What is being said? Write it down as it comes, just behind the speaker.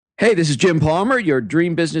Hey, this is Jim Palmer, your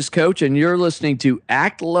dream business coach, and you're listening to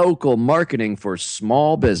Act Local Marketing for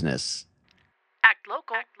Small Business. Act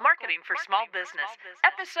Local, Marketing for Small Business,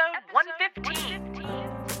 episode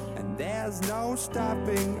 115. And there's no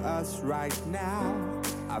stopping us right now.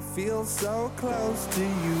 I feel so close to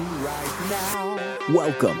you right now.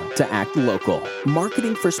 Welcome to Act Local,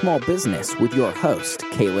 Marketing for Small Business with your host,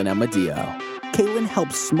 Kaylin Amadeo. Kaylin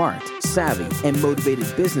helps smart, savvy, and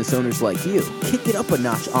motivated business owners like you kick it up a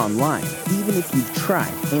notch online, even if you've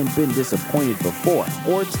tried and been disappointed before,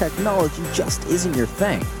 or technology just isn't your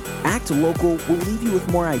thing. Act Local will leave you with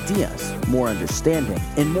more ideas, more understanding,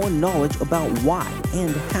 and more knowledge about why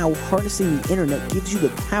and how harnessing the internet gives you the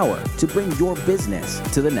power to bring your business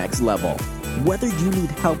to the next level. Whether you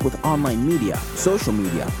need help with online media, social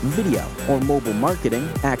media, video, or mobile marketing,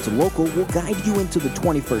 Act Local will guide you into the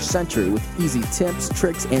 21st century with easy tips,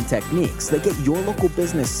 tricks, and techniques that get your local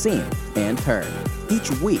business seen and heard.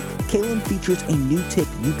 Each week, Kaylin features a new tip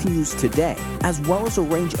you can use today, as well as a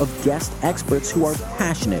range of guest experts who are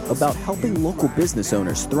passionate about helping local business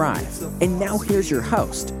owners thrive. And now here's your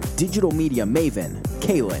host, digital media maven,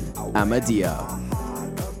 Kaylin Amadeo.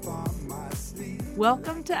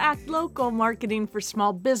 Welcome to Act Local, Marketing for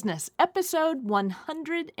Small Business, episode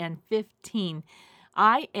 115.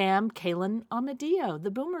 I am Kaylin Amadeo,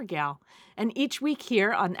 the Boomer Gal, and each week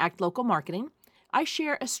here on Act Local Marketing, I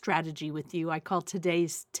share a strategy with you I call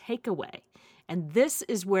today's takeaway. And this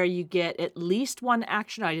is where you get at least one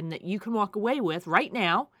action item that you can walk away with right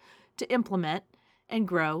now to implement and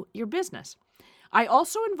grow your business. I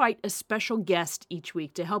also invite a special guest each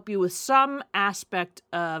week to help you with some aspect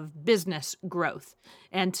of business growth.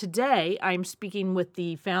 And today I'm speaking with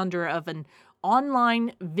the founder of an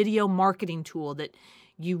online video marketing tool that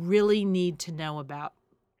you really need to know about.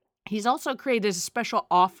 He's also created a special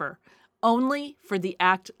offer only for the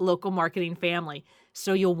Act Local Marketing family,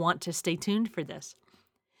 so you'll want to stay tuned for this.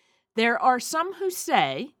 There are some who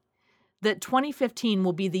say that 2015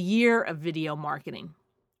 will be the year of video marketing.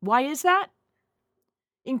 Why is that?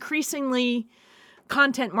 Increasingly,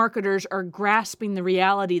 content marketers are grasping the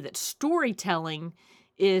reality that storytelling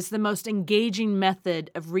is the most engaging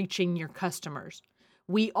method of reaching your customers.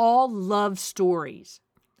 We all love stories.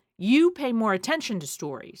 You pay more attention to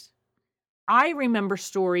stories. I remember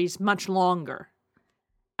stories much longer.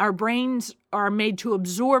 Our brains are made to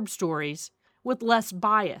absorb stories with less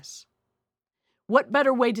bias. What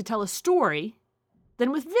better way to tell a story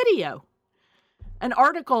than with video? An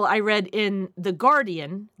article I read in The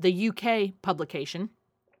Guardian, the UK publication,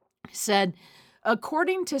 said,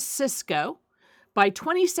 according to Cisco, by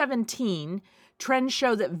 2017, trends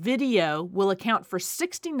show that video will account for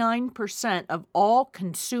 69% of all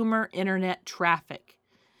consumer internet traffic.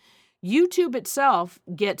 YouTube itself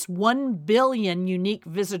gets 1 billion unique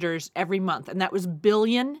visitors every month, and that was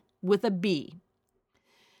billion with a B.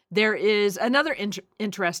 There is another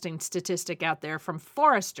interesting statistic out there from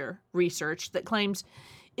Forrester Research that claims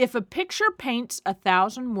if a picture paints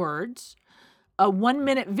 1,000 words, a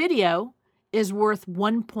 1-minute video is worth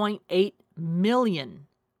 1.8 million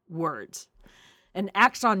words. And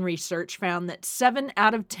Axon Research found that 7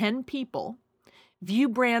 out of 10 people view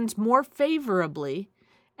brands more favorably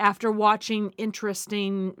after watching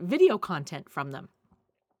interesting video content from them.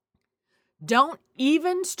 Don't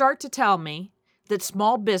even start to tell me that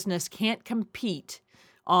small business can't compete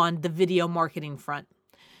on the video marketing front.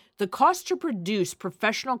 The cost to produce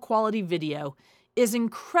professional quality video is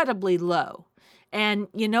incredibly low, and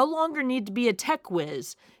you no longer need to be a tech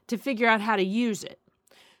whiz to figure out how to use it.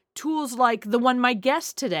 Tools like the one my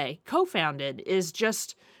guest today co-founded is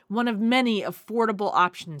just one of many affordable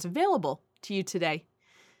options available to you today.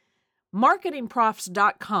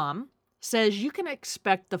 MarketingProfs.com says you can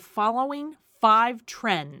expect the following 5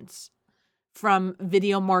 trends from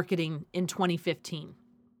video marketing in 2015.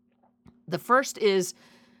 The first is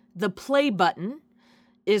the play button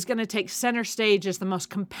is going to take center stage as the most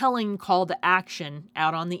compelling call to action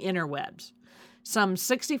out on the interwebs. Some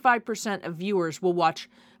 65% of viewers will watch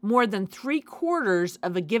more than 3/4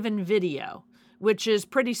 of a given video, which is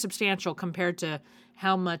pretty substantial compared to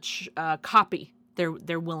how much copy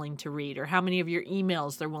they're willing to read or how many of your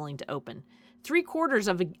emails they're willing to open.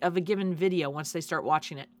 3/4 of a given video once they start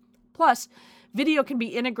watching it. Plus, video can be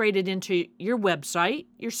integrated into your website,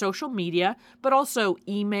 your social media, but also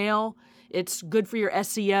email. It's good for your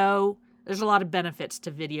SEO. There's a lot of benefits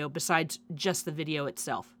to video besides just the video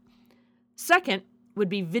itself. Second would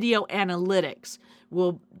be video analytics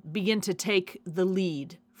will begin to take the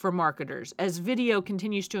lead for marketers. As video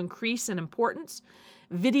continues to increase in importance,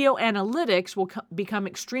 video analytics will become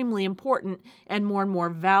extremely important and more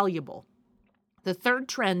valuable. The third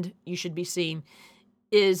trend you should be seeing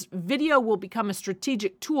is video will become a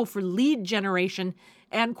strategic tool for lead generation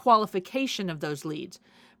and qualification of those leads.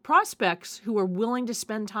 Prospects who are willing to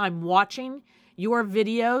spend time watching your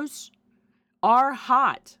videos are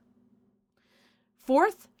hot.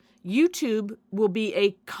 Fourth, YouTube will be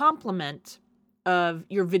a complement of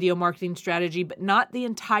your video marketing strategy, but not the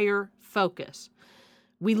entire focus.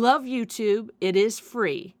 We love YouTube. It is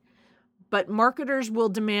free. But marketers will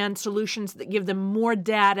demand solutions that give them more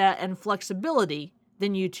data and flexibility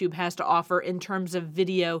than YouTube has to offer in terms of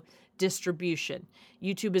video distribution.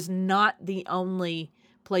 YouTube is not the only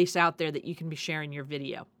place out there that you can be sharing your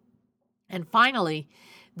video. And finally,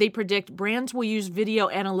 they predict brands will use video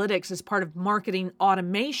analytics as part of marketing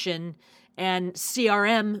automation, and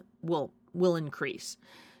CRM will increase.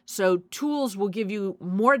 So tools will give you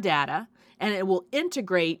more data, and it will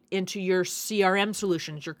integrate into your CRM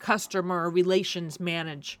solutions, your customer relations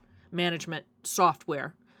management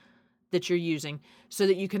software that you're using, so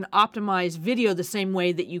that you can optimize video the same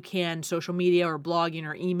way that you can social media or blogging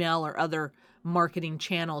or email or other marketing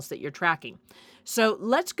channels that you're tracking. So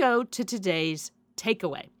let's go to today's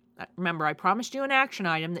takeaway. Remember, I promised you an action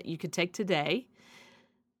item that you could take today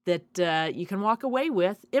that you can walk away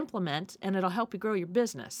with, implement, and it'll help you grow your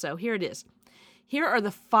business. So here it is. Here are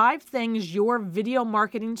the 5 things your video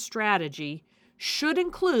marketing strategy should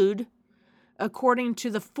include, according to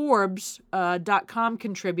the Forbes.com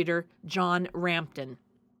contributor, John Rampton.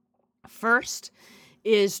 First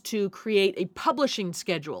is to create a publishing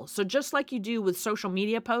schedule. So just like you do with social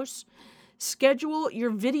media posts, schedule your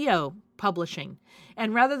video publishing.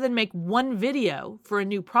 And rather than make one video for a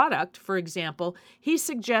new product, for example, he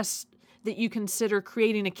suggests that you consider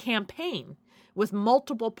creating a campaign with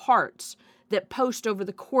multiple parts that post over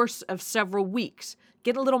the course of several weeks.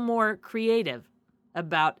 Get a little more creative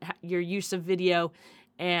about your use of video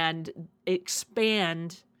and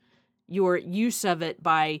expand your use of it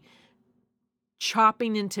by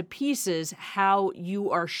chopping into pieces how you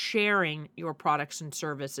are sharing your products and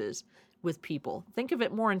services with people. Think of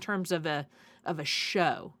it more in terms of a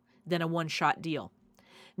show than a one-shot deal.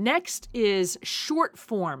 Next is short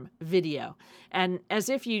form video. And as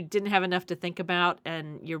if you didn't have enough to think about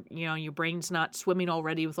and your brain's not swimming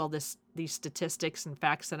already with all these statistics and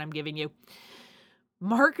facts that I'm giving you,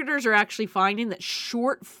 marketers are actually finding that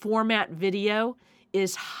short format video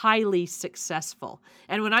is highly successful.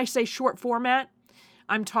 And when I say short format,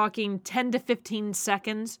 I'm talking 10 to 15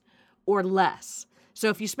 seconds or less. So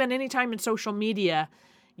if you spend any time in social media,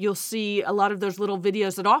 you'll see a lot of those little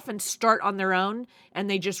videos that often start on their own and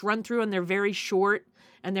they just run through and they're very short,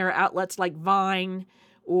 and there are outlets like Vine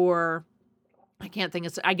or I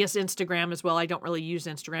guess Instagram as well. I don't really use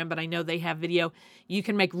Instagram, but I know they have video. You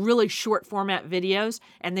can make really short format videos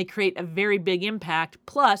and they create a very big impact.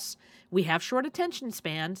 Plus, we have short attention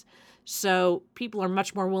spans, so people are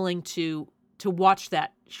much more willing to watch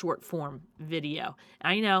that short form video.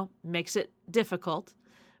 I know, makes it difficult,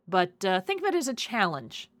 but think of it as a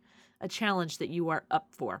challenge that you are up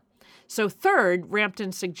for. So third,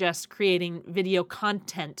 Rampton suggests creating video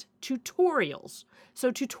content tutorials.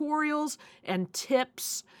 So tutorials and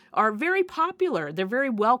tips are very popular. They're very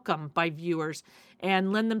welcome by viewers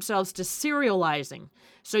and lend themselves to serializing.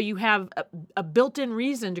 So you have a built-in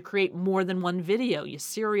reason to create more than one video. You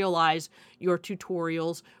serialize your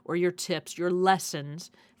tutorials or your tips, your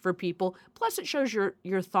lessons for people. Plus, it shows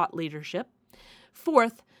your thought leadership.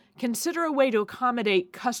 Fourth, consider a way to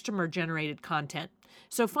accommodate customer-generated content.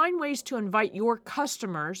 So find ways to invite your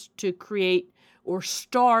customers to create or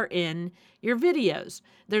star in your videos.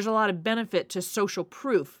 There's a lot of benefit to social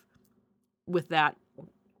proof with that,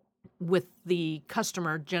 with the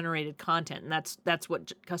customer-generated content. And that's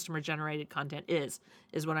what customer-generated content is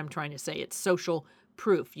what I'm trying to say. It's social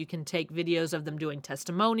proof. You can take videos of them doing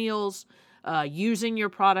testimonials, using your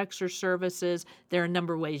products or services. There are a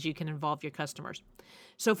number of ways you can involve your customers.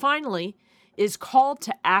 So finally is call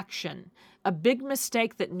to action. A big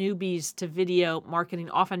mistake that newbies to video marketing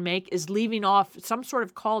often make is leaving off some sort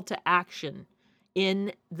of call to action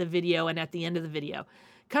in the video and at the end of the video.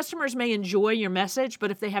 Customers may enjoy your message, but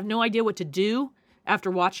if they have no idea what to do after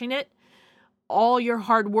watching it, all your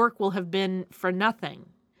hard work will have been for nothing.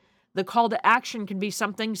 The call to action can be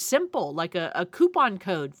something simple, like a coupon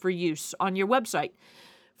code for use on your website.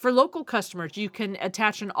 For local customers, you can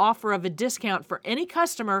attach an offer of a discount for any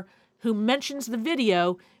customer who mentions the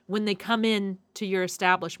video when they come in to your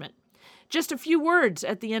establishment. Just a few words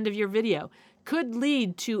at the end of your video could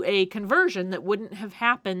lead to a conversion that wouldn't have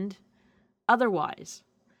happened otherwise.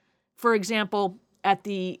 For example, at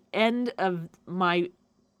the end of my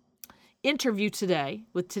interview today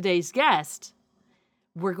with today's guest,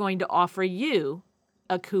 we're going to offer you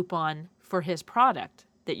a coupon for his product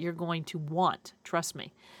that you're going to want. Trust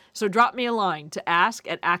me. So drop me a line to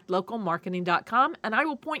ask@actlocalmarketing.com, and I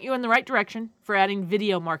will point you in the right direction for adding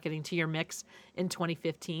video marketing to your mix in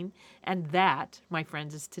 2015. And that, my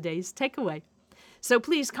friends, is today's takeaway. So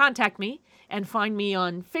please contact me and find me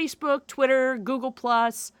on Facebook, Twitter, Google+.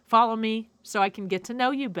 Follow me so I can get to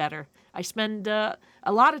know you better. I spend a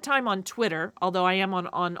lot of time on Twitter, although I am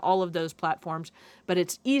on all of those platforms, but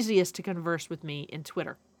it's easiest to converse with me in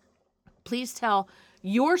Twitter. Please tell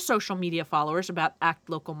your social media followers about Act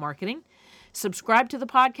Local Marketing. Subscribe to the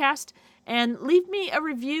podcast and leave me a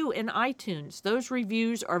review in iTunes. Those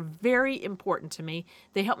reviews are very important to me.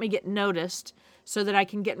 They help me get noticed so that I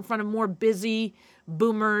can get in front of more busy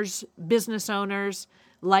boomers, business owners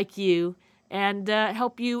like you, and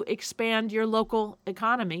help you expand your local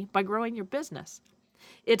economy by growing your business.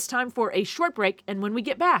 It's time for a short break, and when we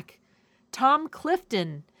get back, Tom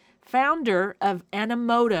Clifton, founder of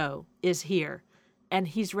Animoto, is here, and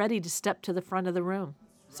he's ready to step to the front of the room.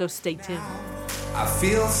 So stay tuned. I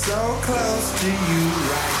feel so close to you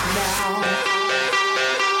right now.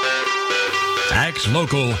 Act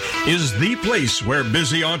Local is the place where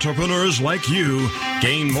busy entrepreneurs like you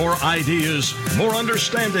gain more ideas, more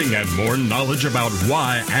understanding, and more knowledge about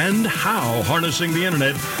why and how harnessing the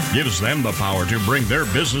internet gives them the power to bring their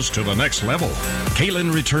business to the next level.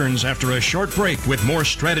 Kaylin returns after a short break with more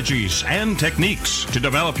strategies and techniques to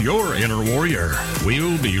develop your inner warrior.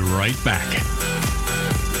 We'll be right back.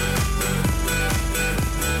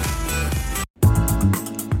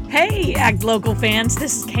 Hey, Act Local fans,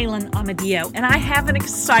 this is Kaylin Amadeo, and I have an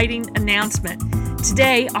exciting announcement.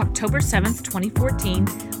 Today, October 7th, 2014,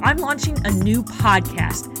 I'm launching a new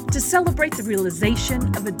podcast to celebrate the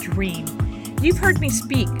realization of a dream. You've heard me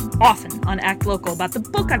speak often on Act Local about the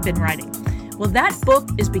book I've been writing. Well, that book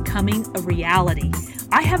is becoming a reality.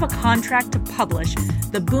 I have a contract to publish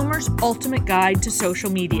The Boomer's Ultimate Guide to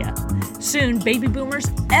Social Media. Soon, baby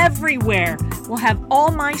boomers everywhere will have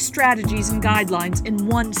all my strategies and guidelines in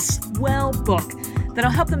one swell book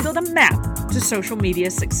that'll help them build a map to social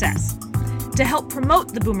media success. To help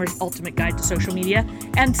promote The Boomer's Ultimate Guide to Social Media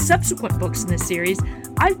and subsequent books in this series,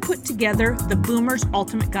 I've put together the Boomer's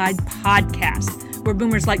Ultimate Guide podcast, where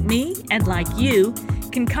boomers like me and like you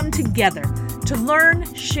can come together to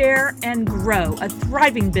learn, share, and grow a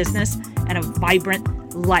thriving business and a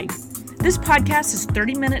vibrant life. This podcast is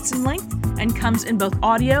 30 minutes in length and comes in both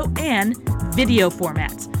audio and video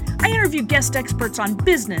formats. I interview guest experts on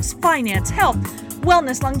business, finance, health,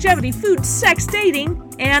 wellness, longevity, food, sex,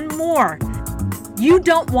 dating, and more. You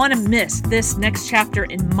don't want to miss this next chapter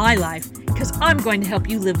in my life because I'm going to help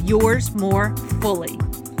you live yours more fully.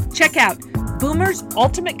 Check out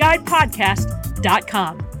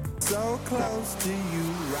boomersultimateguidepodcast.com. So close to you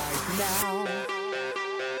right now.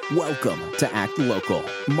 Welcome to Act Local,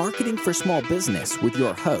 marketing for small business with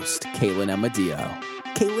your host, Kaylin Amadeo.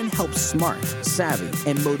 Kaylin helps smart, savvy,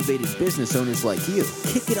 and motivated business owners like you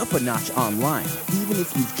kick it up a notch online, even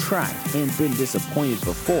if you've tried and been disappointed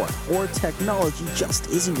before, or technology just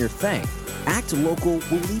isn't your thing. Act Local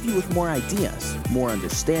will leave you with more ideas, more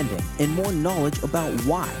understanding, and more knowledge about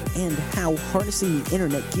why and how harnessing the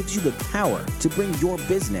internet gives you the power to bring your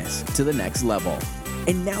business to the next level.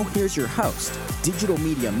 And now here's your host, digital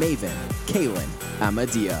media maven, Kaylin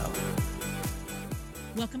Amadeo.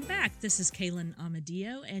 Welcome back. This is Kaylin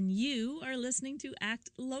Amadeo, and you are listening to Act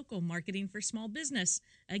Local, Marketing for Small Business.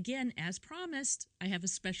 Again, as promised, I have a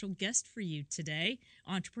special guest for you today,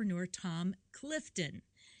 entrepreneur Tom Clifton.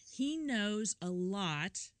 He knows a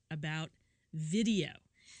lot about video.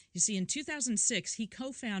 You see, in 2006, he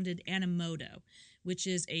co-founded Animoto, which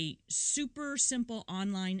is a super simple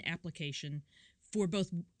online application for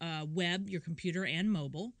both web, your computer, and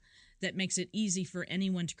mobile, that makes it easy for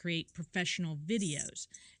anyone to create professional videos,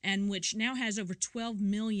 and which now has over 12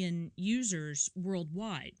 million users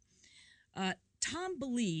worldwide. Tom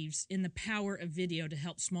believes in the power of video to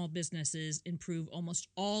help small businesses improve almost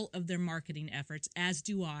all of their marketing efforts, as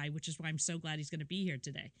do I, which is why I'm so glad he's going to be here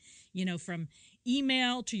today. You know, from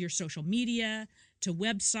email to your social media to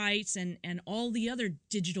websites and all the other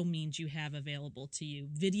digital means you have available to you,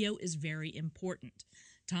 video is very important.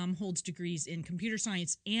 Tom holds degrees in computer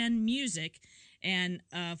science and music, and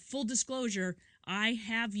full disclosure, I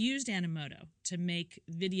have used Animoto to make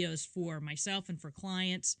videos for myself and for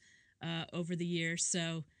clients over the years.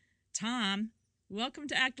 So, Tom, welcome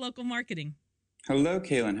to Act Local Marketing. Hello,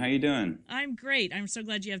 Kaylin. How you doing? I'm great. I'm so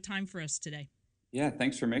glad you have time for us today. Yeah,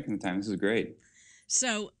 thanks for making the time. This is great.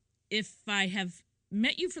 So, if I have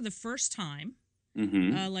met you for the first time,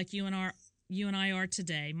 like you and I are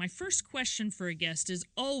today, my first question for a guest is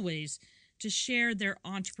always to share their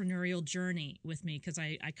entrepreneurial journey with me, because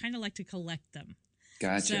I kind of like to collect them.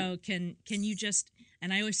 Gotcha. So can you just,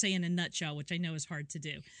 and I always say in a nutshell, which I know is hard to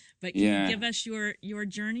do, but can you give us your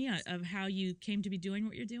journey of how you came to be doing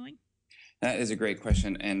what you're doing? That is a great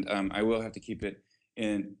question, and I will have to keep it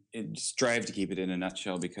strive to keep it in a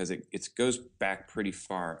nutshell, because it goes back pretty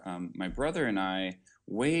far. My brother and I,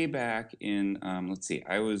 way back in,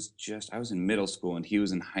 I was in middle school and he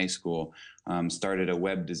was in high school, started a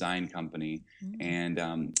web design company, and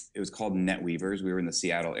it was called NetWeavers. We were in the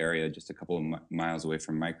Seattle area, just a couple of miles away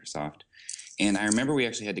from Microsoft. And I remember we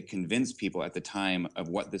actually had to convince people at the time of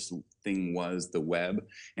what this thing was, the web.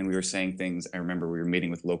 And we were saying things. I remember we were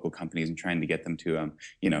meeting with local companies and trying to get them to,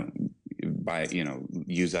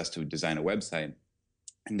 use us to design a website.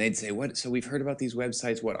 And they'd say, "What? So we've heard about these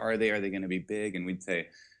websites. What are they? Are they going to be big?" And we'd say,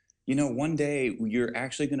 one day you're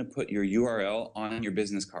actually going to put your URL on your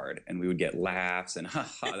business card. And we would get laughs and, "Ha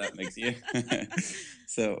ha, that makes you."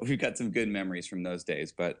 So we've got some good memories from those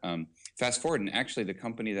days. But fast forward, and actually the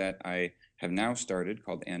company that I have now started,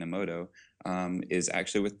 called Animoto, is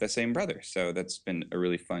actually with the same brother. So that's been a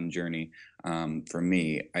really fun journey for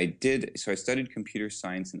me. I studied computer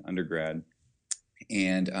science in undergrad,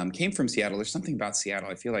 and came from Seattle. There's something about Seattle.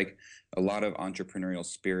 I feel like a lot of entrepreneurial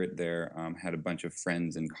spirit there. Had a bunch of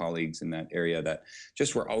friends and colleagues in that area that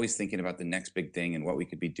just were always thinking about the next big thing and what we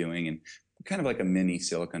could be doing, and kind of like a mini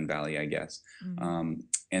Silicon Valley, I guess.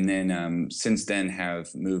 And then since then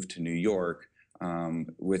have moved to New York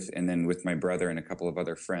with my brother and a couple of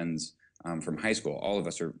other friends from high school. All of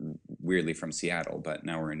us are weirdly from Seattle, but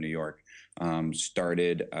now we're in New York.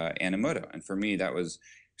 Started Animoto, and for me that was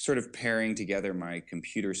sort of pairing together my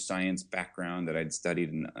computer science background that I'd studied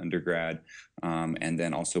in undergrad, and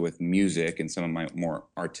then also with music and some of my more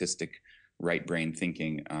artistic right brain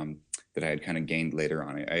thinking that I had kind of gained later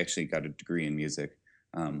on. I actually got a degree in music.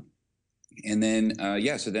 And then,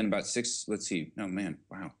 so then about 8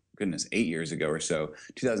 years ago or so,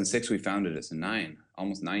 2006, we founded it. So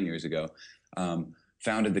almost 9 years ago,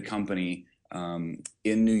 founded the company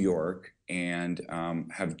in New York, and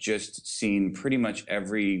have just seen pretty much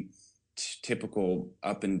every typical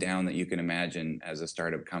up and down that you can imagine as a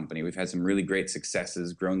startup company. We've had some really great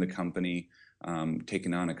successes, grown the company,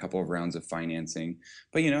 taken on a couple of rounds of financing,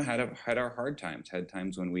 but had our hard times. Had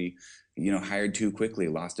times when we hired too quickly,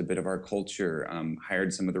 lost a bit of our culture,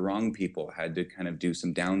 hired some of the wrong people, had to kind of do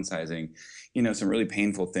some downsizing, some really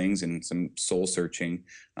painful things and some soul searching.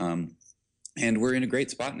 And we're in a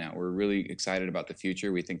great spot now. We're really excited about the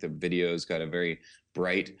future. We think the video's got a very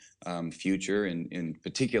bright future, and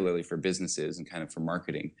particularly for businesses and kind of for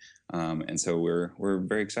marketing. And so we're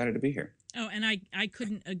very excited to be here. Oh, and I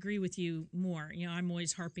couldn't agree with you more. I'm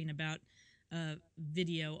always harping about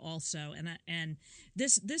video also, and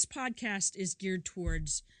this podcast is geared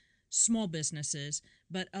towards small businesses,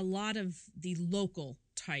 but a lot of the local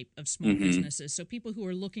type of small businesses. So people who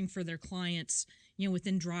are looking for their clients,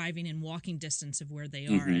 within driving and walking distance of where they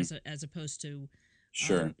are, as opposed to,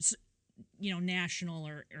 national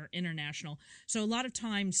or international. So a lot of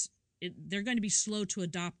times they're going to be slow to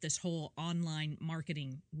adopt this whole online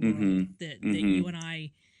marketing world that you and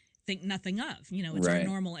I think nothing of. It's our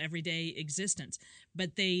normal everyday existence.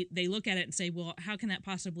 But they look at it and say, well, how can that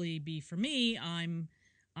possibly be for me? I'm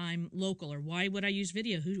local, or why would I use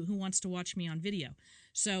video? Who wants to watch me on video?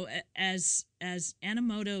 So as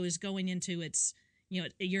Animoto is going into its,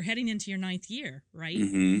 you're heading into your 9th year, right?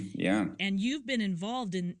 Yeah. And you've been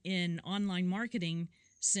involved in online marketing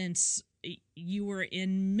since you were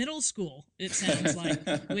in middle school, it sounds like,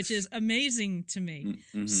 which is amazing to me.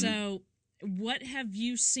 So what have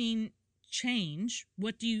you seen change?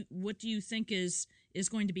 What do you think is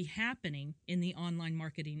going to be happening in the online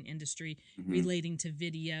marketing industry relating to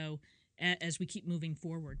video as we keep moving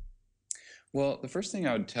forward? Well, the first thing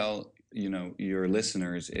I would tell, your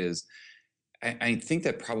listeners is I think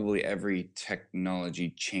that probably every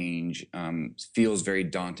technology change feels very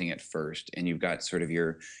daunting at first. And you've got sort of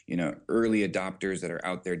your, early adopters that are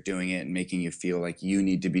out there doing it and making you feel like you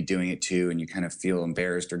need to be doing it too. And you kind of feel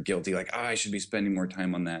embarrassed or guilty, like, I should be spending more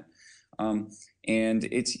time on that. And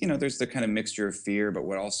it's, there's the kind of mixture of fear, but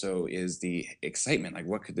what also is the excitement, like,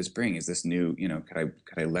 what could this bring? Is this new, could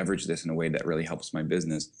I leverage this in a way that really helps my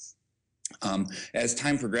business? As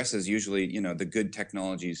time progresses, usually, the good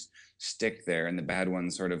technologies stick there and the bad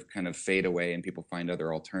ones sort of kind of fade away and people find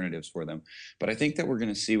other alternatives for them. But I think that we're going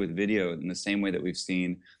to see with video in the same way that we've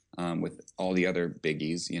seen with all the other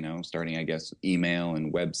biggies, starting, I guess, email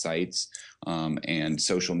and websites and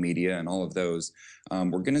social media and all of those.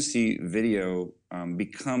 We're going to see video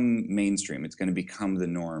become mainstream. It's going to become the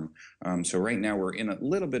norm. So right now we're in a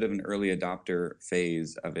little bit of an early adopter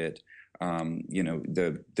phase of it.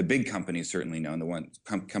 The big companies certainly know, and the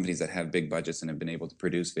companies that have big budgets and have been able to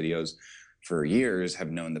produce videos for years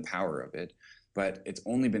have known the power of it. But it's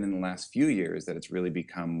only been in the last few years that it's really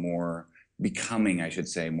becoming, I should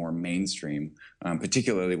say, more mainstream,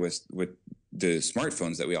 particularly with the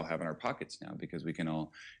smartphones that we all have in our pockets now, because we can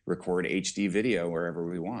all record HD video wherever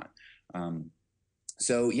we want.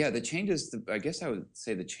 So yeah, the changes, I guess I would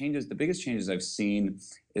say the biggest changes I've seen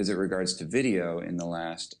as it regards to video in the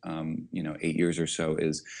last 8 years or so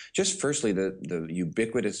is just firstly the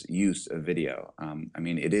ubiquitous use of video. I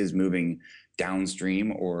mean, it is moving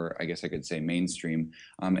downstream, or I guess I could say mainstream,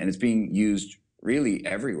 and it's being used really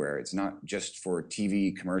everywhere. It's not just for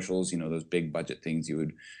TV commercials, those big budget things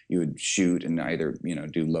you would shoot and either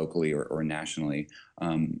do locally or nationally,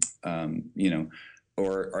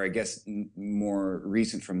 or I guess more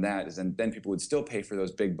recent from that is then people would still pay for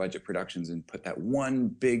those big budget productions and put that one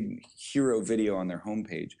big hero video on their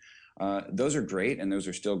homepage. Those are great, and those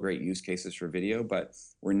are still great use cases for video, but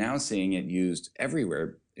we're now seeing it used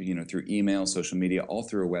everywhere, through email, social media, all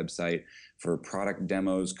through a website, for product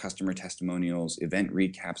demos, customer testimonials, event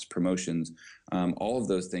recaps, promotions, all of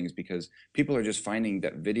those things, because people are just finding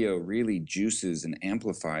that video really juices and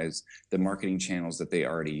amplifies the marketing channels that they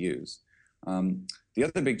already use. The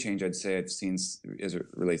other big change I'd say I've seen as it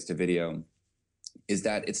relates to video is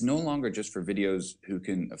that it's no longer just for videos who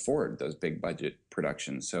can afford those big budget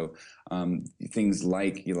productions. So things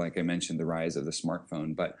like I mentioned, the rise of the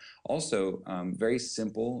smartphone, but also very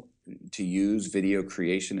simple to use video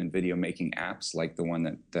creation and video making apps like the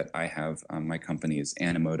one that I have. My company is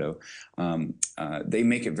Animoto. They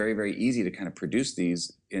make it very, very easy to kind of produce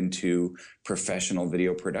these into professional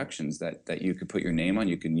video productions that you could put your name on,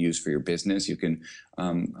 you can use for your business, you can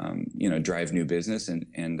drive new business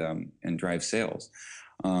and drive sales.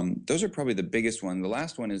 Those are probably the biggest one. The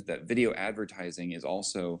last one is that video advertising is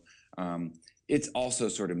also it's also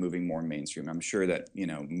sort of moving more mainstream. I'm sure that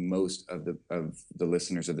most of the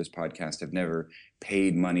listeners of this podcast have never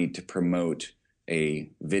paid money to promote a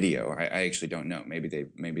video. I actually don't know. Maybe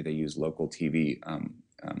they use local TV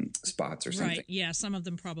spots or something. Right. Yeah. Some of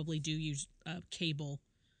them probably do use cable.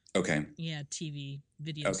 Okay. Yeah. TV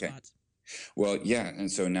video spots. Well, yeah, and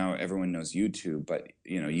so now everyone knows YouTube, but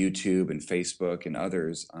YouTube and Facebook and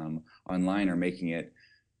others online are making it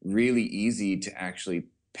really easy to actually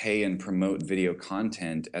pay and promote video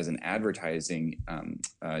content as an advertising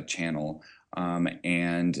channel,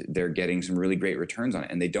 and they're getting some really great returns on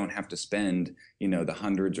it, and they don't have to spend the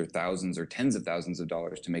hundreds or thousands or tens of thousands of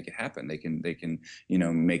dollars to make it happen. They can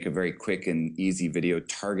make a very quick and easy video,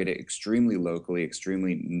 target it extremely locally,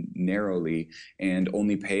 extremely narrowly, and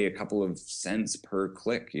only pay a couple of cents per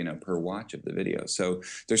click, per watch of the video. So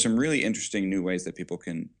there's some really interesting new ways that people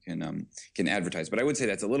can advertise. But I would say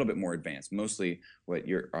that's a little bit more advanced. Mostly what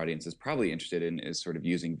your audience is probably interested in is sort of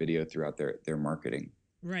using video throughout their marketing.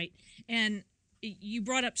 Right. And you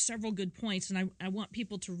brought up several good points, and I want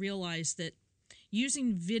people to realize that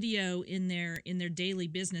using video in their daily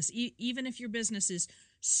business, even if your business is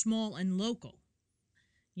small and local,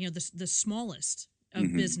 the smallest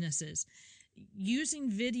of businesses, using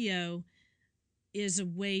video is a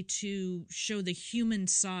way to show the human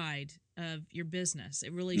side of your business.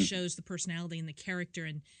 It really shows the personality and the character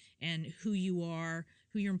and who you are,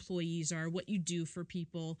 who your employees are, what you do for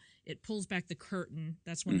people. It pulls back the curtain.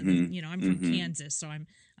 That's one of the, I'm from Kansas, so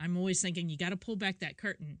I'm always thinking you got to pull back that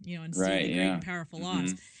curtain, and see the great and powerful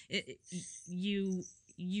odds. You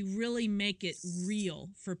really make it real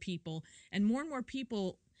for people, and more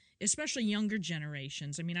people, especially younger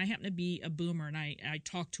generations. I mean, I happen to be a boomer, and I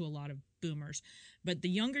talk to a lot of boomers, but the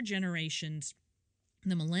younger generations,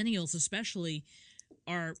 the millennials especially,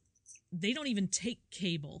 they don't even take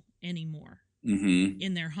cable anymore.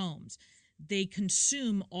 In their homes. They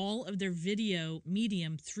consume all of their video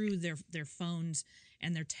medium through their phones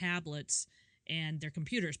and their tablets and their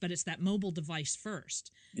computers, but it's that mobile device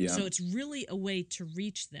first. Yeah. So it's really a way to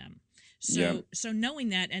reach them. So knowing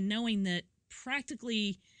that, and knowing that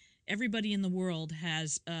practically everybody in the world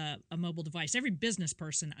has a mobile device, every business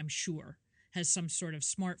person, I'm sure, has some sort of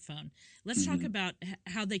smartphone. Let's talk about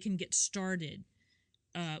how they can get started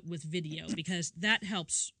with video, because that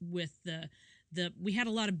helps with we had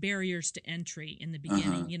a lot of barriers to entry in the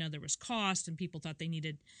beginning. There was cost, and people thought they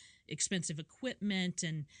needed expensive equipment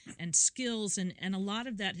and skills, and a lot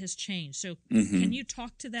of that has changed. So can you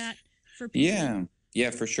talk to that for people? Yeah. Yeah,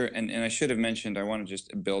 for sure. And I should have mentioned, I want to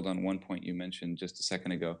just build on one point you mentioned just a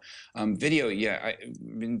second ago. Video, yeah, I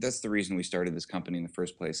mean, that's the reason we started this company in the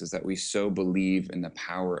first place, is that we so believe in the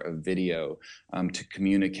power of video to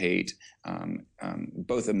communicate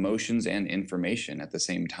both emotions and information at the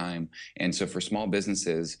same time. And so for small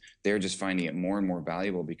businesses, they're just finding it more and more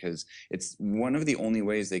valuable because it's one of the only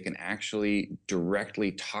ways they can actually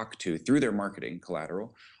directly talk to, through their marketing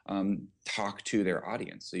collateral, talk to their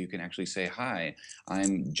audience. So you can actually say, hi,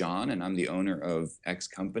 I'm John and I'm the owner of X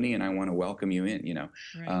company and I want to welcome you in,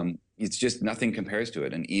 Right. It's just nothing compares to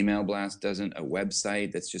it. An email blast doesn't, a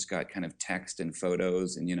website that's just got kind of text and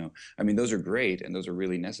photos and, I mean, those are great and those are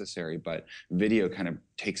really necessary, but video kind of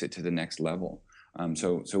takes it to the next level.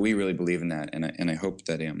 So we really believe in that, and I hope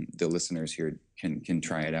that the listeners here can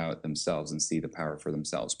try it out themselves and see the power for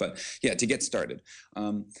themselves. But yeah, to get started,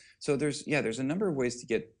 so there's a number of ways to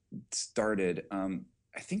get started.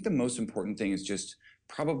 I think the most important thing is just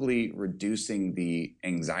probably reducing the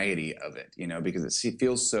anxiety of it, because it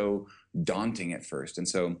feels so daunting at first, and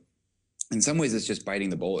so in some ways, it's just biting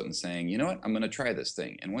the bullet and saying, you know what, I'm going to try this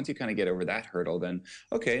thing. And once you kind of get over that hurdle, then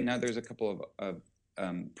okay, now there's a couple of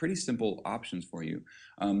pretty simple options for you.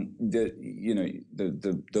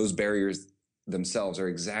 Those barriers themselves are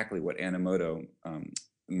exactly what Animoto,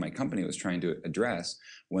 my company, was trying to address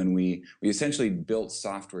when we essentially built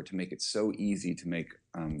software to make it so easy to make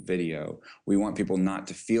video. We want people not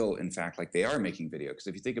to feel, in fact, like they are making video. Because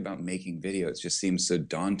if you think about making video, it just seems so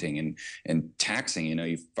daunting and taxing.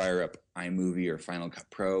 You fire up iMovie or Final Cut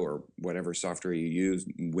Pro or whatever software you use,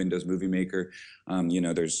 Windows Movie Maker.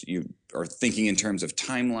 You are thinking in terms of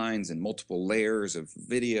timelines and multiple layers of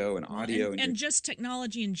video and audio. And just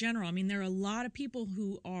technology in general. I mean, there are a lot of people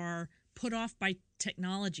who are put off by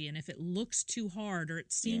technology, and if it looks too hard or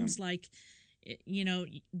it seems like,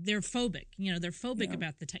 they're phobic. They're phobic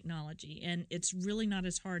about the technology, and it's really not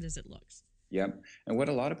as hard as it looks. Yep. And what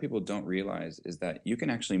a lot of people don't realize is that you can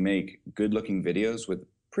actually make good-looking videos with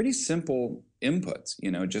pretty simple inputs,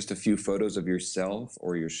 just a few photos of yourself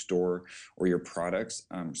or your store or your products,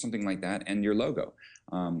 something like that, and your logo.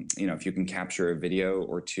 If you can capture a video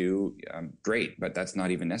or two, great, but that's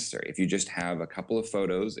not even necessary. If you just have a couple of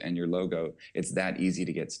photos and your logo, it's that easy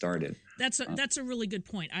to get started. That's a really good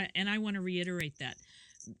point. I want to reiterate that.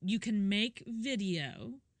 You can make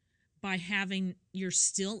video by having your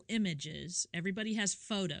still images. Everybody has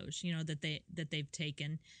photos, that they've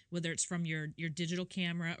taken, whether it's from your digital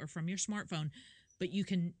camera or from your smartphone. But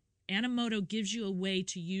Animoto gives you a way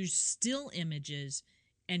to use still images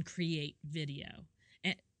and create video.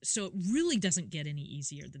 And so it really doesn't get any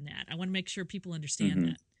easier than that. I want to make sure people understand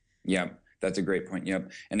that. Yep, that's a great point.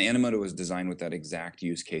 Yep. And Animoto was designed with that exact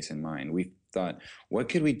use case in mind. We thought, what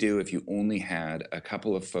could we do if you only had a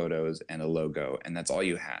couple of photos and a logo, and that's all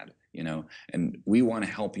you had? And we want to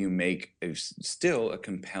help you make still a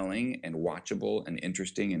compelling and watchable and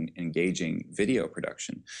interesting and engaging video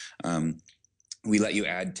production. We let you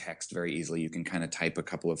add text very easily. You can kind of type a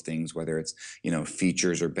couple of things, whether it's,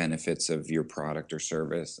 features or benefits of your product or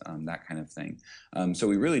service, that kind of thing. So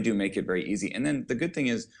we really do make it very easy. And then the good thing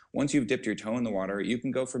is, once you've dipped your toe in the water, you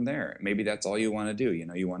can go from there. Maybe that's all you want to do.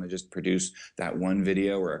 You want to just produce that one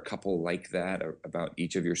video or a couple like that about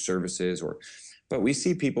each of your services. But we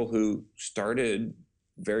see people who started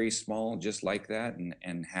very small just like that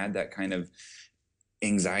and had that kind of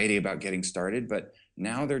anxiety about getting started, but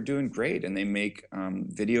now they're doing great, and they make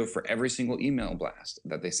video for every single email blast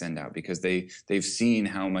that they send out because they've seen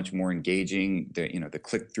how much more engaging the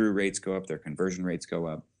click-through rates go up, their conversion rates go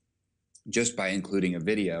up, just by including a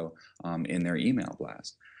video in their email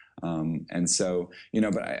blast. And so,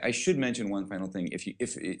 but I should mention one final thing.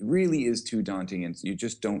 If it really is too daunting and you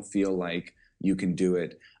just don't feel like you can do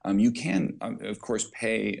it, you can, of course,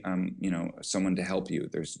 pay, someone to help you.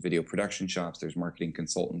 There's video production shops, there's marketing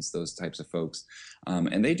consultants, those types of folks.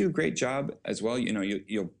 And they do a great job as well.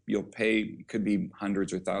 You'll pay, could be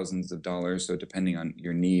hundreds or thousands of dollars. So depending on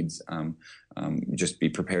your needs, just be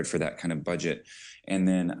prepared for that kind of budget. And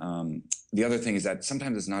then the other thing is that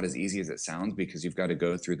sometimes it's not as easy as it sounds because you've got to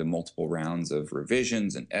go through the multiple rounds of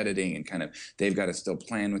revisions and editing and they've got to still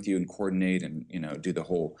plan with you and coordinate and, do the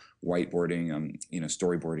whole whiteboarding,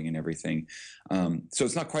 storyboarding and everything. So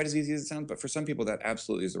it's not quite as easy as it sounds, but for some people that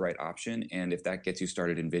absolutely is the right option. And if that gets you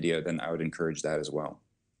started in video, then I would encourage that as well.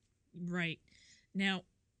 Right. Now,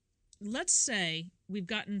 let's say we've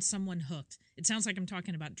gotten someone hooked. It sounds like I'm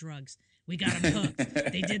talking about drugs. We got them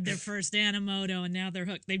hooked. They did their first Animoto, and now they're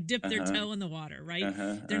hooked. They've dipped their toe in the water, right?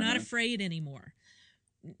 They're not afraid anymore.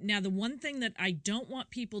 Now, the one thing that I don't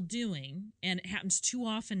want people doing, and it happens too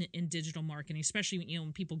often in digital marketing, especially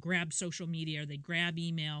when people grab social media or they grab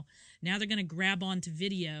email, now they're going to grab onto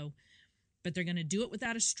video, but they're going to do it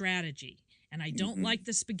without a strategy. And I don't like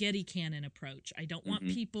the spaghetti cannon approach. I don't want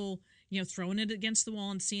people, throwing it against the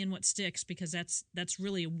wall and seeing what sticks, because that's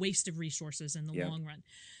really a waste of resources in the long run.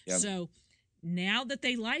 Yep. So now that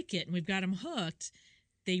they like it and we've got them hooked,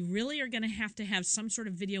 they really are going to have some sort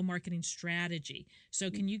of video marketing strategy.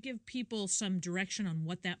 So can you give people some direction on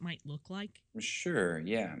what that might look like? Sure.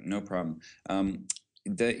 Yeah, no problem.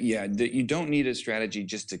 You don't need a strategy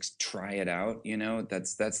just to try it out.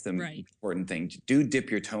 That's the important thing. Do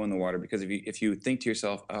dip your toe in the water, because if you think to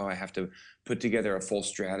yourself, oh, I have to put together a full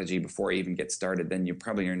strategy before I even get started, then you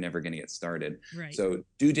probably are never going to get started. Right. So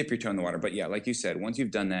do dip your toe in the water. But yeah, like you said, once you've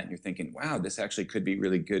done that and you're thinking, wow, this actually could be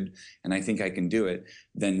really good and I think I can do it,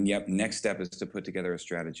 then next step is to put together a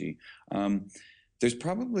strategy. There's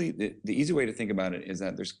probably the easy way to think about it is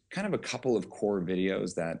that there's kind of a couple of core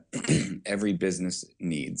videos that every business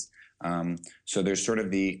needs. So there's sort of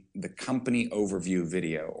the company overview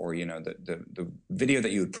video, or the video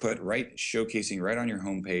that you would put showcasing right on your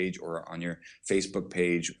homepage or on your Facebook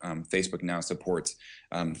page. Facebook now supports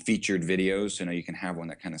featured videos, so now you can have one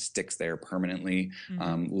that kind of sticks there permanently.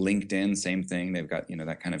 LinkedIn, same thing. They've got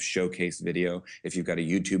that kind of showcase video. If you've got a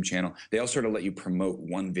YouTube channel, they all sort of let you promote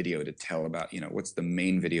one video to tell about what's the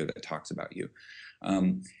main video that talks about you.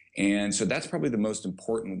 And so that's probably the most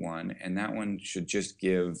important one. And that one should just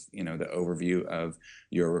give, the overview of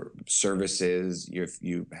your services, if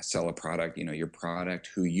you sell a product, your product,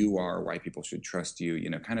 who you are, why people should trust you,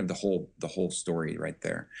 kind of the whole story right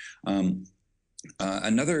there.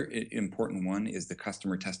 Another important one is the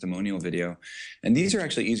customer testimonial video. And these are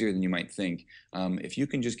actually easier than you might think. If you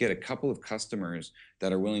can just get a couple of customers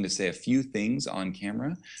that are willing to say a few things on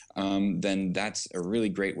camera, then that's a really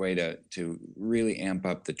great way to really amp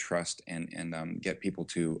up the trust and get people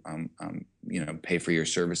to pay for your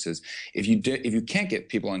services. If you can't get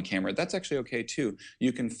people on camera, that's actually okay too.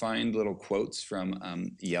 You can find little quotes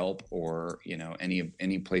from Yelp or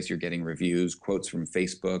any place you're getting reviews, quotes from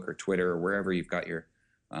Facebook or Twitter or wherever you've got your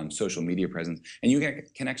social media presence, and you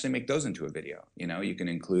can actually make those into a video. You can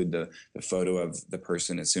include the photo of the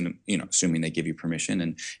person assuming they give you permission,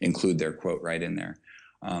 and include their quote right in there.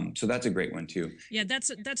 So that's a great one too. Yeah,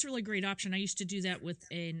 that's a really great option. I used to do that with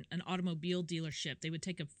an automobile dealership. They would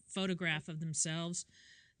take a photograph of themselves,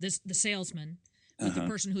 the salesman, with the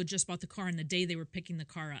person who had just bought the car, and the day they were picking the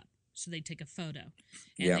car up. So they'd take a photo.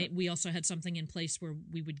 And we also had something in place where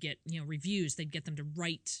we would get reviews. They'd get them to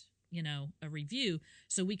write a review,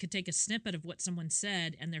 so we could take a snippet of what someone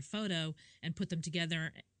said and their photo and put them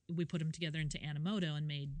together. We put them together into Animoto and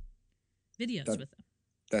made videos with them.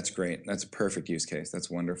 That's great. That's a perfect use case. That's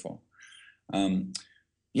wonderful.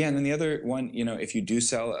 And then the other one, if you do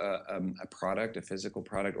sell a product, a physical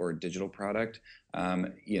product or a digital product,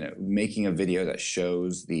 making a video that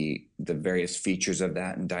shows the various features of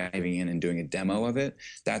that and diving in and doing a demo of it,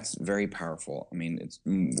 that's very powerful. I mean, it's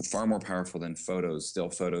far more powerful than still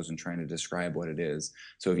photos and trying to describe what it is.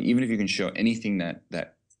 So even if you can show anything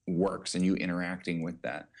that works and you interacting with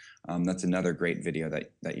that, that's another great video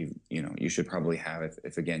that you should probably have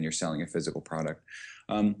if again you're selling a physical product.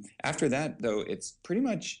 After that though, it's pretty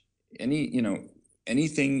much anything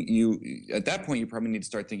at that point you probably need to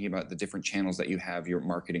start thinking about the different channels that you have your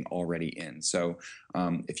marketing already in. So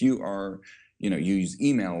if you are you use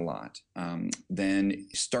email a lot, then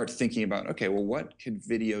start thinking about, okay, well, what could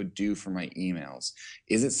video do for my emails?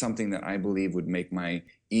 Is it something that I believe would make my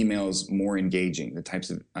emails more engaging, the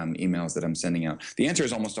types of emails that I'm sending out? The answer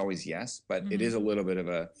is almost always yes, but it is a little bit of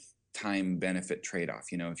a time benefit trade-off.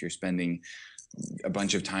 If you're spending a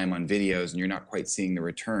bunch of time on videos and you're not quite seeing the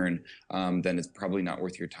return, then it's probably not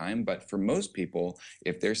worth your time. But for most people,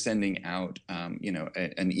 if they're sending out,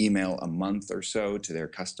 an email a month or so to their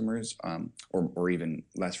customers, or even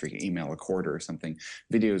less frequent, email a quarter or something,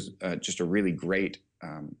 video is just a really great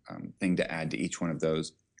thing to add to each one of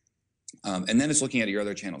those. And then it's looking at your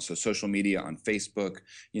other channels. So social media on Facebook,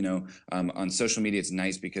 on social media, it's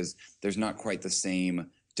nice because there's not quite the same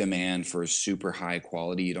demand for super high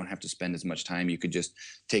quality. You don't have to spend as much time. You could just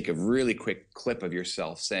take a really quick clip of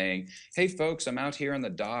yourself saying, hey folks, I'm out here on the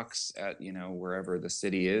docks at, wherever the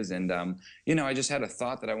city is. And, I just had a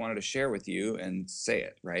thought that I wanted to share with you, and say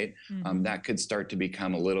it, right? That could start to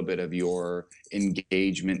become a little bit of your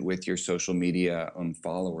engagement with your social media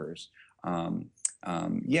followers. And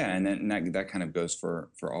then that kind of goes for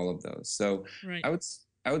all of those. So right.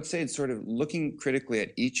 I would say it's sort of looking critically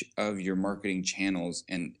at each of your marketing channels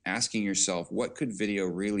and asking yourself, what could video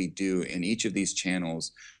really do in each of these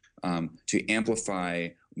channels to amplify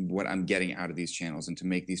what I'm getting out of these channels and to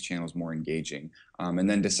make these channels more engaging, and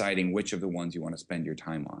then deciding which of the ones you want to spend your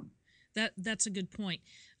time on. That's a good point.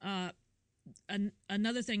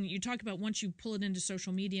 Another thing you talk about, once you pull it into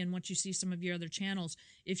social media and once you see some of your other channels,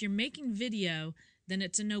 if you're making video, then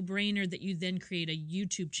it's a no-brainer that you then create a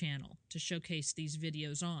YouTube channel to showcase these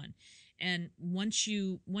videos on. And once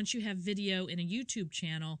you have video in a YouTube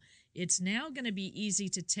channel, it's now going to be easy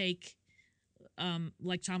to take,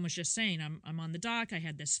 like Tom was just saying, I'm on the dock, I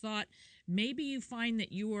had this thought. Maybe you find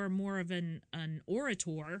that you are more of an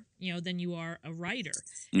orator, than you are a writer.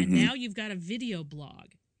 And now you've got a video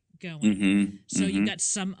blog going. So you've got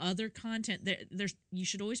some other content. You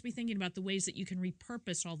should always be thinking about the ways that you can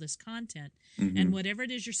repurpose all this content. And whatever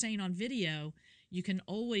it is you're saying on video, you can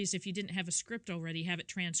always, if you didn't have a script already, have it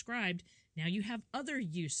transcribed. Now you have other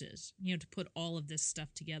uses, to put all of this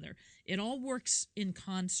stuff together. It all works in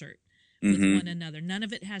concert with one another. None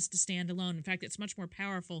of it has to stand alone. In fact, it's much more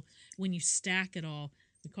powerful when you stack it all.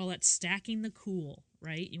 We call that stacking the cool,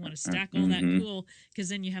 right? You want to stack all that cool because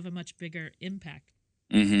then you have a much bigger impact.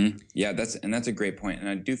 Yeah, that's a great point. And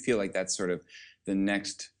I do feel like that's sort of the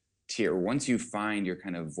next tier. Once you find your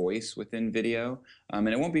kind of voice within video, and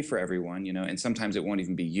it won't be for everyone, and sometimes it won't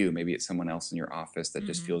even be you. Maybe it's someone else in your office that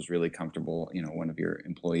just feels really comfortable, one of your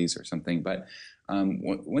employees or something. But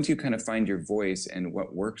once you kind of find your voice and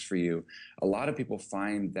what works for you, a lot of people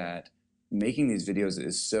find that making these videos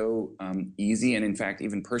is so easy and, in fact,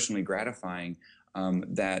 even personally gratifying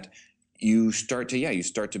that you start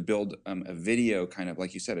to build a video, kind of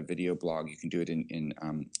like you said, a video blog. You can do it in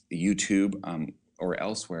YouTube or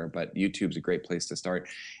elsewhere, but YouTube's a great place to start.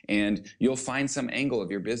 And you'll find some angle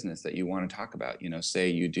of your business that you want to talk about.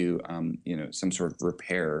 Say you do, some sort of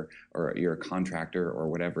repair, or you're a contractor or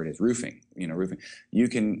whatever it is, roofing. You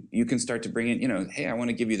can start to bring in, hey, I want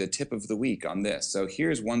to give you the tip of the week on this. So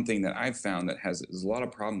here's one thing that I've found that has a lot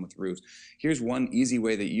of problem with roofs. Here's one easy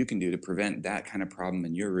way that you can do to prevent that kind of problem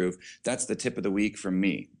in your roof. That's the tip of the week from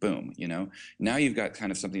me. Boom. Now you've got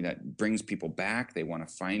kind of something that brings people back. They want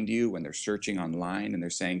to find you when they're searching online and they're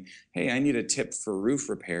saying, hey, I need a tip for roof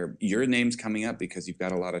repair. Your name's coming up because you've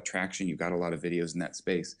got a lot of traction. You've got a lot of videos in that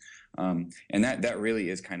space. And that really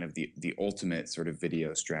is kind of the ultimate sort of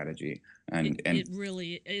video strategy. And it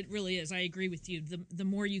really is. I agree with you. The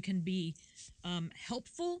more you can be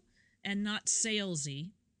helpful and not salesy,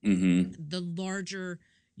 the larger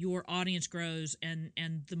your audience grows, and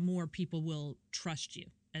the more people will trust you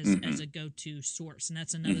as a go-to source. And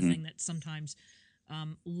that's another thing that sometimes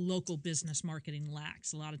local business marketing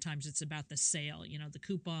lacks. A lot of times it's about the sale, the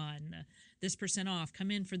coupon, this % off, come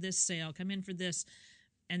in for this sale, come in for this.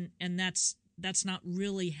 And that's not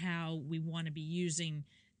really how we want to be using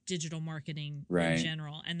digital marketing in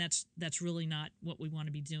general. And that's really not what we want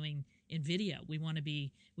to be doing in video. We want to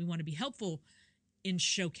be helpful in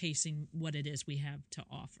showcasing what it is we have to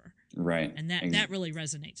offer. Right. And that really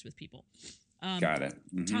resonates with people. Got it.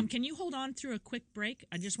 Tom, can you hold on through a quick break?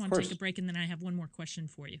 I just want to take a break, and then I have one more question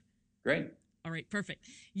for you. Great. All right, perfect.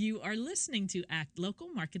 You are listening to Act Local,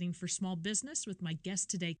 Marketing for Small Business, with my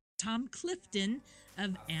guest today, Tom Clifton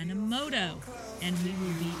of Animoto. And we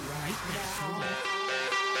will be right back.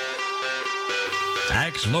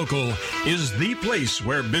 Act Local is the place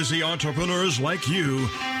where busy entrepreneurs like you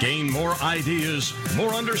gain more ideas,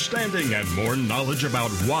 more understanding, and more knowledge about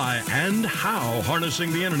why and how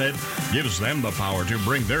harnessing the internet gives them the power to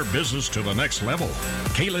bring their business to the next level.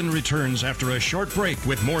 Kaylin returns after a short break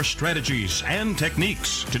with more strategies and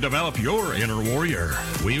techniques to develop your inner warrior.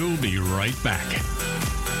 We'll be right back.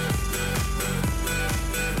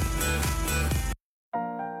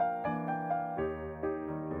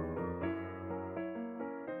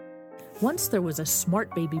 Once there was a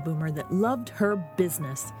smart baby boomer that loved her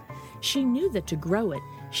business. She knew that to grow it,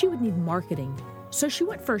 she would need marketing. So she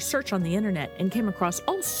went for a search on the internet and came across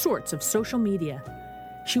all sorts of social media.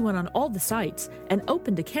 She went on all the sites and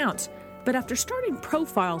opened accounts, but after starting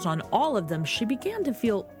profiles on all of them, she began to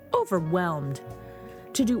feel overwhelmed.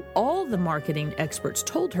 To do all the marketing experts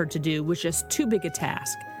told her to do was just too big a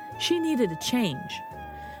task. She needed a change.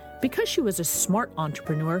 Because she was a smart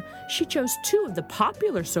entrepreneur, she chose 2 of the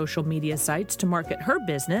popular social media sites to market her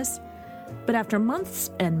business. But after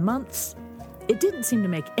months and months, it didn't seem to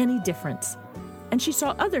make any difference. And she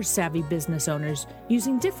saw other savvy business owners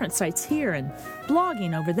using different sites here and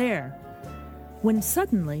blogging over there. When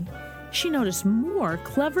suddenly, she noticed more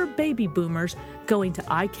clever baby boomers going to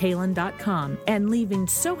iKaylin.com and leaving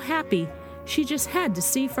so happy she just had to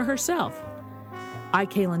see for herself.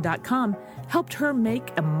 iKaylin.com helped her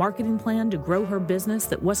make a marketing plan to grow her business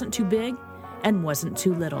that wasn't too big and wasn't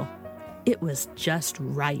too little. It was just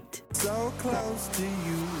right. So close to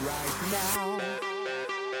you right now.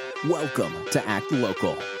 Welcome to Act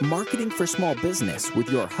Local, marketing for small business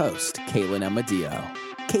with your host, Kaylin Amadeo.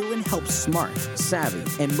 Kaylin helps smart,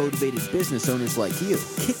 savvy, and motivated business owners like you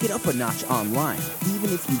kick it up a notch online,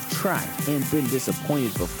 even if you've tried and been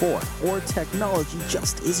disappointed before, or technology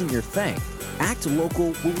just isn't your thing. Act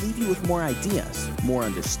Local will leave you with more ideas, more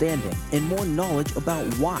understanding, and more knowledge about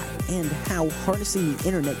why and how harnessing the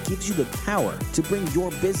internet gives you the power to bring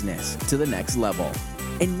your business to the next level.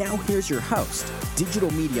 And now here's your host,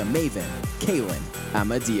 digital media maven, Kaylin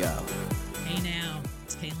Amadeo. Hey now,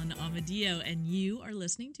 it's Kaylin Amadeo, and you are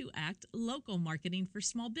listening to Act Local, Marketing for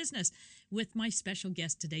Small Business, with my special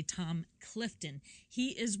guest today, Tom Clifton. He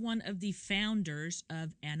is one of the founders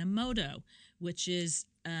of Animoto, which is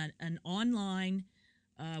an online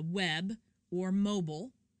web or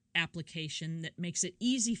mobile application that makes it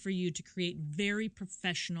easy for you to create very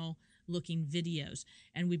professional looking videos.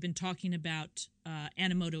 And we've been talking about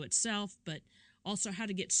Animoto itself, but also how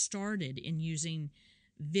to get started in using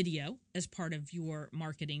video as part of your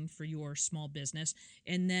marketing for your small business.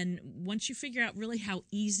 And then once you figure out really how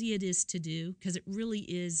easy it is to do, because it really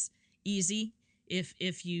is easy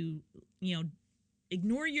if you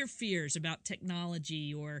ignore your fears about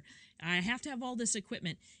technology or I have to have all this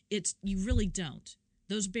equipment. You really don't.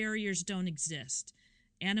 Those barriers don't exist.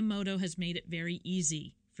 Animoto has made it very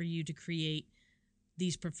easy for you to create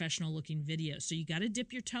these professional looking videos. So you got to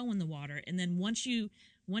dip your toe in the water. And then once you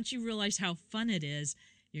realize how fun it is,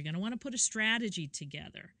 you're going to want to put a strategy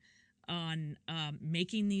together on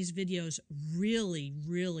making these videos really,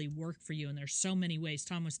 really work for you. And there's so many ways.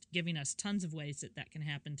 Tom was giving us tons of ways that can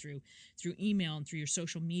happen through email and through your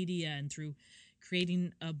social media and through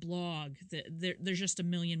creating a blog. There's just a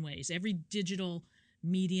million ways. Every digital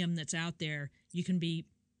medium that's out there, you can be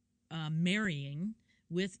marrying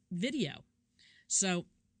with video. So,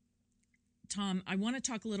 Tom, I want to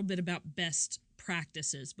talk a little bit about best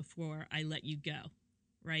practices before I let you go,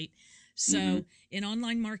 right? So in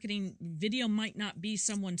online marketing, video might not be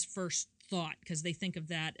someone's first thought because they think of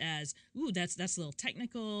that as, ooh, that's a little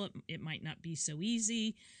technical. It might not be so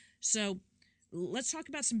easy. So let's talk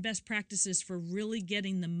about some best practices for really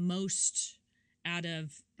getting the most out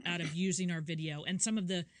of using our video and some of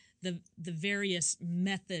the various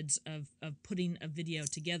methods of putting a video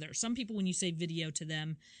together. Some people, when you say video to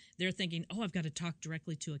them, they're thinking, oh, I've got to talk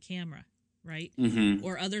directly to a camera, right?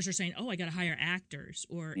 Or others are saying, oh, I got to hire actors,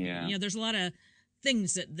 or there's a lot of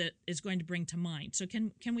things that is going to bring to mind. So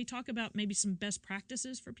can we talk about maybe some best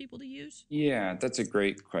practices for people to use? Yeah, that's a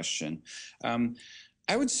great question.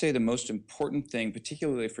 I would say the most important thing,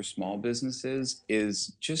 particularly for small businesses,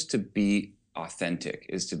 is just to be authentic,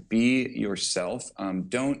 is to be yourself.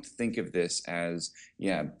 Don't think of this as,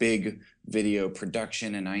 big video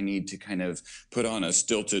production and I need to kind of put on a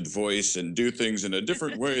stilted voice and do things in a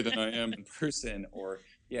different way than I am in person, or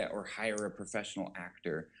hire a professional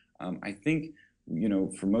actor. I think,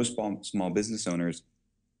 for most small business owners,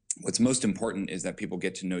 what's most important is that people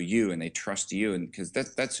get to know you and they trust you, and because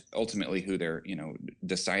that's ultimately who they're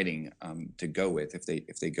deciding to go with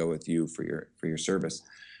if they go with you for your service.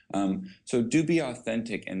 So do be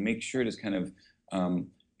authentic and make sure to kind of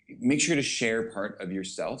make sure to share part of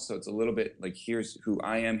yourself. So it's a little bit like, here's who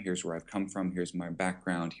I am, here's where I've come from, here's my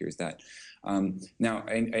background, here's that. Now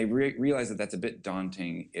I realize that that's a bit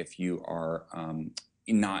daunting if you are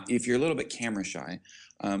if you're a little bit camera shy.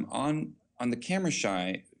 On the camera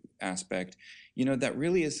shy aspect, that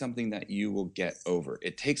really is something that you will get over.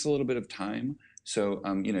 It takes a little bit of time. So,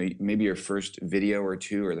 maybe your first video or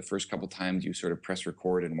two, or the first couple times you sort of press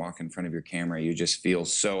record and walk in front of your camera, you just feel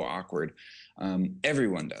so awkward.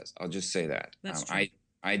 Everyone does. I'll just say that. That's true.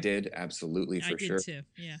 I did, absolutely, for sure. I did too,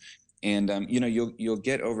 yeah. And, you'll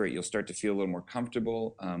get over it. You'll start to feel a little more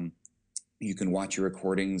comfortable. You can watch your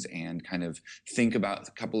recordings and kind of think about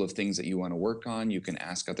a couple of things that you want to work on. You can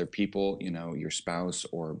ask other people, your spouse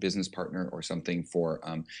or business partner or something for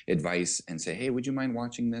advice and say, hey, would you mind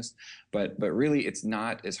watching this? But really, it's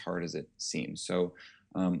not as hard as it seems. So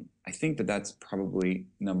I think that's probably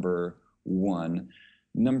number one.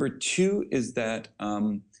 Number two is that,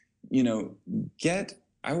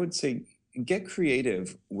 get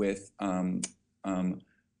creative with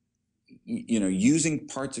using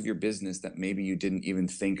parts of your business that maybe you didn't even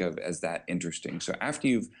think of as that interesting. So after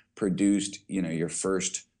you've produced, your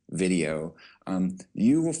first video,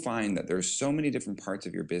 you will find that there's so many different parts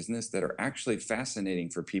of your business that are actually fascinating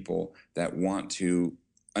for people that want to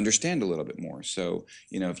understand a little bit more. So,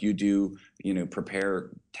 if you do, prepare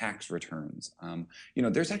tax returns,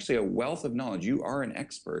 there's actually a wealth of knowledge. You are an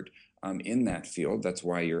expert in that field. That's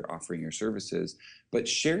why you're offering your services. But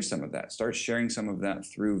share some of that. Start sharing some of that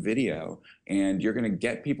through video, and you're going to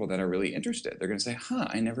get people that are really interested. They're going to say,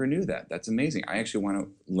 I never knew that. That's amazing. I actually want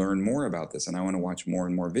to learn more about this, and I want to watch more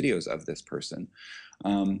and more videos of this person.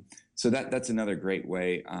 So that's another great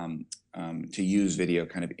way to use video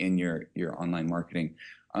kind of in your online marketing.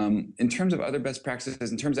 In terms of other best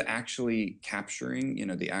practices, in terms of actually capturing,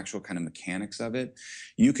 the actual kind of mechanics of it,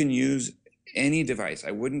 you can use any device.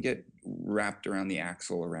 I wouldn't get wrapped around the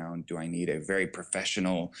axle around, do I need a very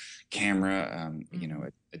professional camera,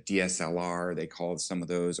 a DSLR, they call some of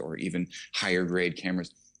those, or even higher grade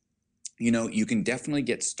cameras. You can definitely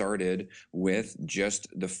get started with just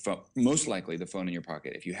the phone, most likely the phone in your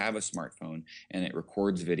pocket. If you have a smartphone and it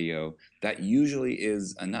records video, that usually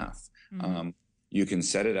is enough. Mm-hmm. You can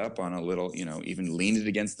set it up on a little, even lean it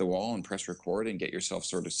against the wall and press record and get yourself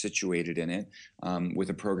sort of situated in it. With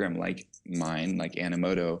a program like mine, like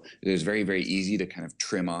Animoto, it is very, very easy to kind of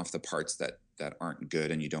trim off the parts that aren't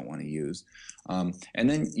good and you don't want to use. And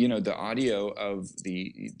then, the audio of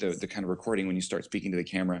the kind of recording when you start speaking to the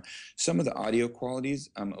camera, some of the audio quality's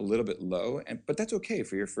a little bit low, but that's okay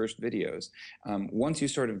for your first videos. Once you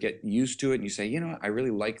sort of get used to it and you say, I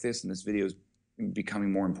really like this and this video is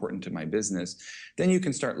becoming more important to my business, then you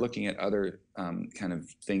can start looking at other kind of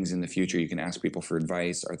things in the future. You can ask people for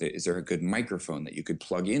advice. Is there a good microphone that you could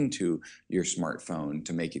plug into your smartphone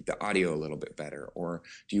to make the audio a little bit better? Or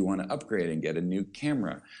do you want to upgrade and get a new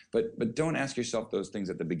camera? But don't ask yourself those things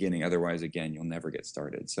at the beginning. Otherwise, again, you'll never get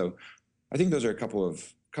started. So I think those are a couple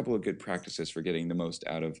of good practices for getting the most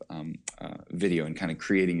out of video and kind of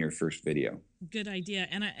creating your first video. Good idea.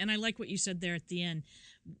 And I like what you said there at the end.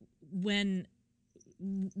 When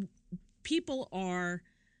people are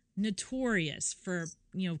notorious for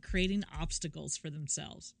creating obstacles for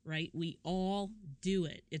themselves, right? We all do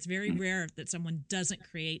it. It's very rare that someone doesn't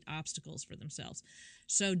create obstacles for themselves.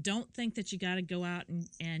 So don't think that you got to go out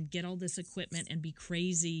and get all this equipment and be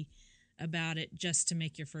crazy about it just to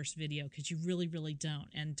make your first video, because you really, really don't.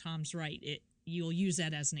 And Tom's right. You'll use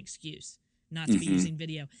that as an excuse not to be using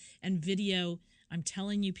video. And video, I'm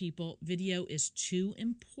telling you people, video is too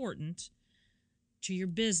important to your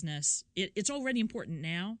business. It's already important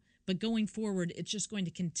now, but going forward, it's just going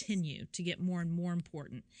to continue to get more and more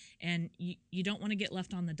important. And you don't want to get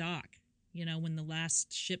left on the dock. When the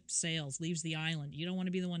last ship sails, leaves the island, you don't want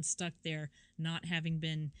to be the one stuck there not having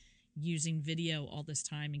been using video all this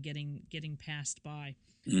time and getting passed by.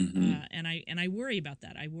 And I worry about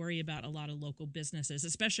that. I worry about a lot of local businesses,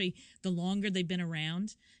 especially the longer they've been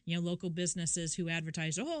around. Local businesses who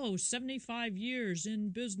advertise, 75 years in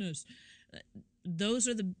business. Those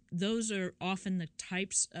are often the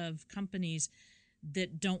types of companies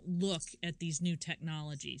that don't look at these new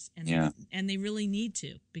technologies, and they really need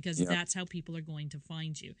to, because that's how people are going to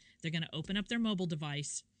find you. They're going to open up their mobile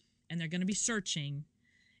device and they're going to be searching,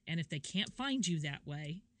 and if they can't find you that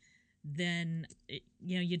way, then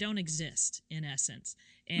you don't exist in essence.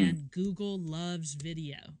 And Google loves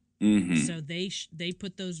video, so they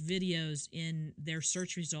put those videos in their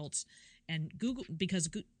search results. And Google, because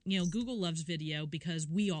Google loves video because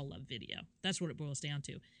we all love video. That's what it boils down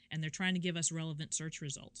to. And they're trying to give us relevant search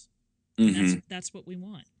results. And that's what we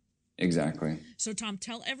want. Exactly. So Tom,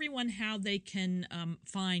 tell everyone how they can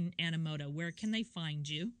find Animoto. Where can they find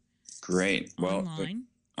you? Great. Online.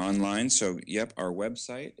 Online. So our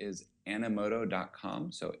website is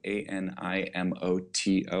Animoto.com, so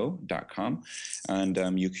ANIMOTO.com,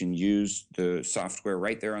 and you can use the software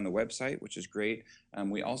right there on the website, which is great.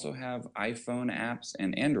 We also have iPhone apps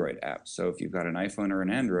and Android apps. So if you've got an iPhone or an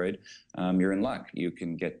Android, you're in luck. You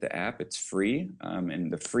can get the app. It's free,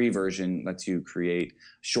 and the free version lets you create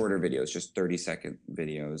shorter videos, just 30-second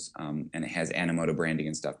videos, and it has Animoto branding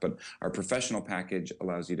and stuff. But our professional package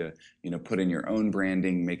allows you to, put in your own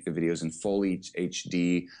branding, make the videos in full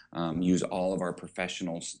HD, use all of our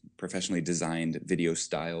professionally designed video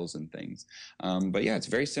styles and things. But yeah, it's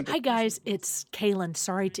very simple. Hi guys, it's Kaylin.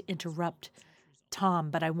 Sorry to interrupt Tom,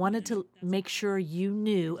 but I wanted to make sure you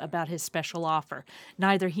knew about his special offer.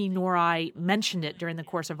 Neither he nor I mentioned it during the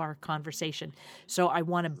course of our conversation. So I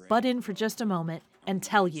want to butt in for just a moment and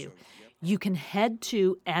tell you, you can head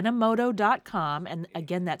to Animoto.com, and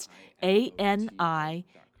again, that's ANIMOTO.com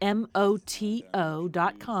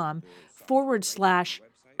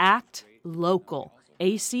 /act local,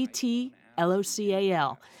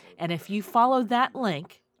 ACTLOCAL. And if you follow that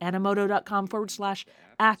link, Animoto.com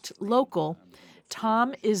 /act local,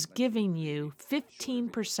 Tom is giving you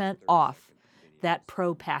 15% off that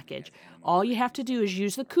pro package. All you have to do is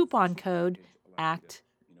use the coupon code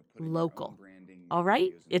ACTLOCAL. All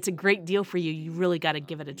right? It's a great deal for you. You really got to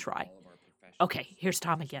give it a try. Okay, here's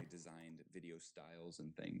Tom again. Designed video styles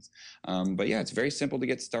and things. But yeah, it's very simple to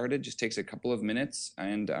get started. Just takes a couple of minutes,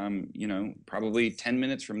 and probably 10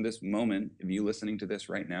 minutes from this moment, if you listening to this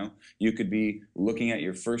right now, you could be looking at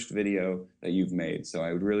your first video that you've made. So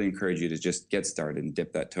I would really encourage you to just get started and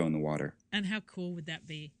dip that toe in the water. And how cool would that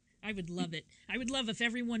be? I would love it. I would love if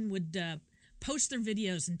everyone would post their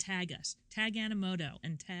videos and tag us. Tag Animoto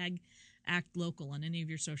and tag Act Local on any of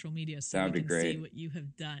your social media so That'd we be can great. see what you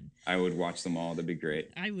have done. I would watch them all. That'd be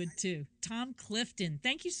great. I would too. Tom Clifton,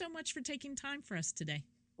 thank you so much for taking time for us today.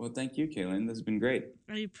 Well, thank you, Kaylin. This has been great.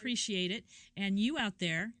 I appreciate it. And you out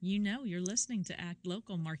there, you're listening to Act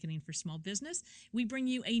Local, Marketing for Small Business. We bring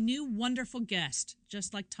you a new wonderful guest,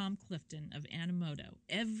 just like Tom Clifton of Animoto,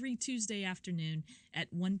 every Tuesday afternoon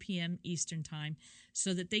at 1 p.m. Eastern Time,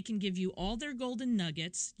 so that they can give you all their golden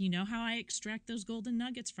nuggets. You know how I extract those golden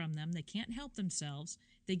nuggets from them. They can't help themselves.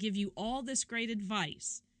 They give you all this great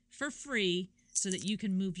advice for free so that you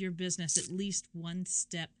can move your business at least one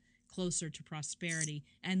step closer to prosperity,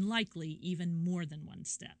 and likely even more than one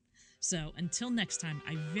step. So until next time,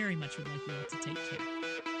 I very much would like you all to take care.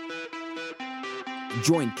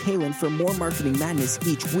 Join Kaylin for more marketing madness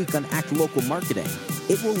each week on Act Local Marketing.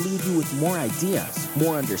 It will leave you with more ideas,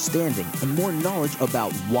 more understanding, and more knowledge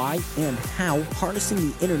about why and how harnessing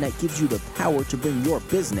the internet gives you the power to bring your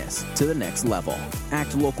business to the next level.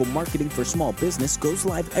 Act Local Marketing for Small Business goes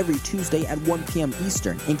live every Tuesday at 1 p.m.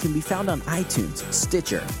 Eastern and can be found on iTunes,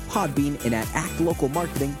 Stitcher, Podbean, and at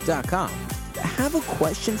actlocalmarketing.com. Have a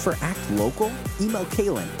question for Act Local? Email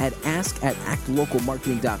Kaylin at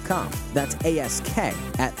ask@actlocalmarketing.com. That's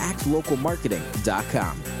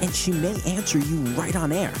ask@actlocalmarketing.com. And she may answer you right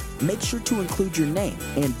on air. Make sure to include your name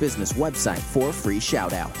and business website for a free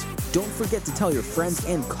shout out. Don't forget to tell your friends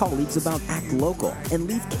and colleagues about Act Local and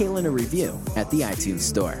leave Kaylin a review at the iTunes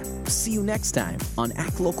Store. See you next time on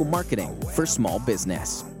Act Local Marketing for Small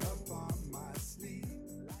Business.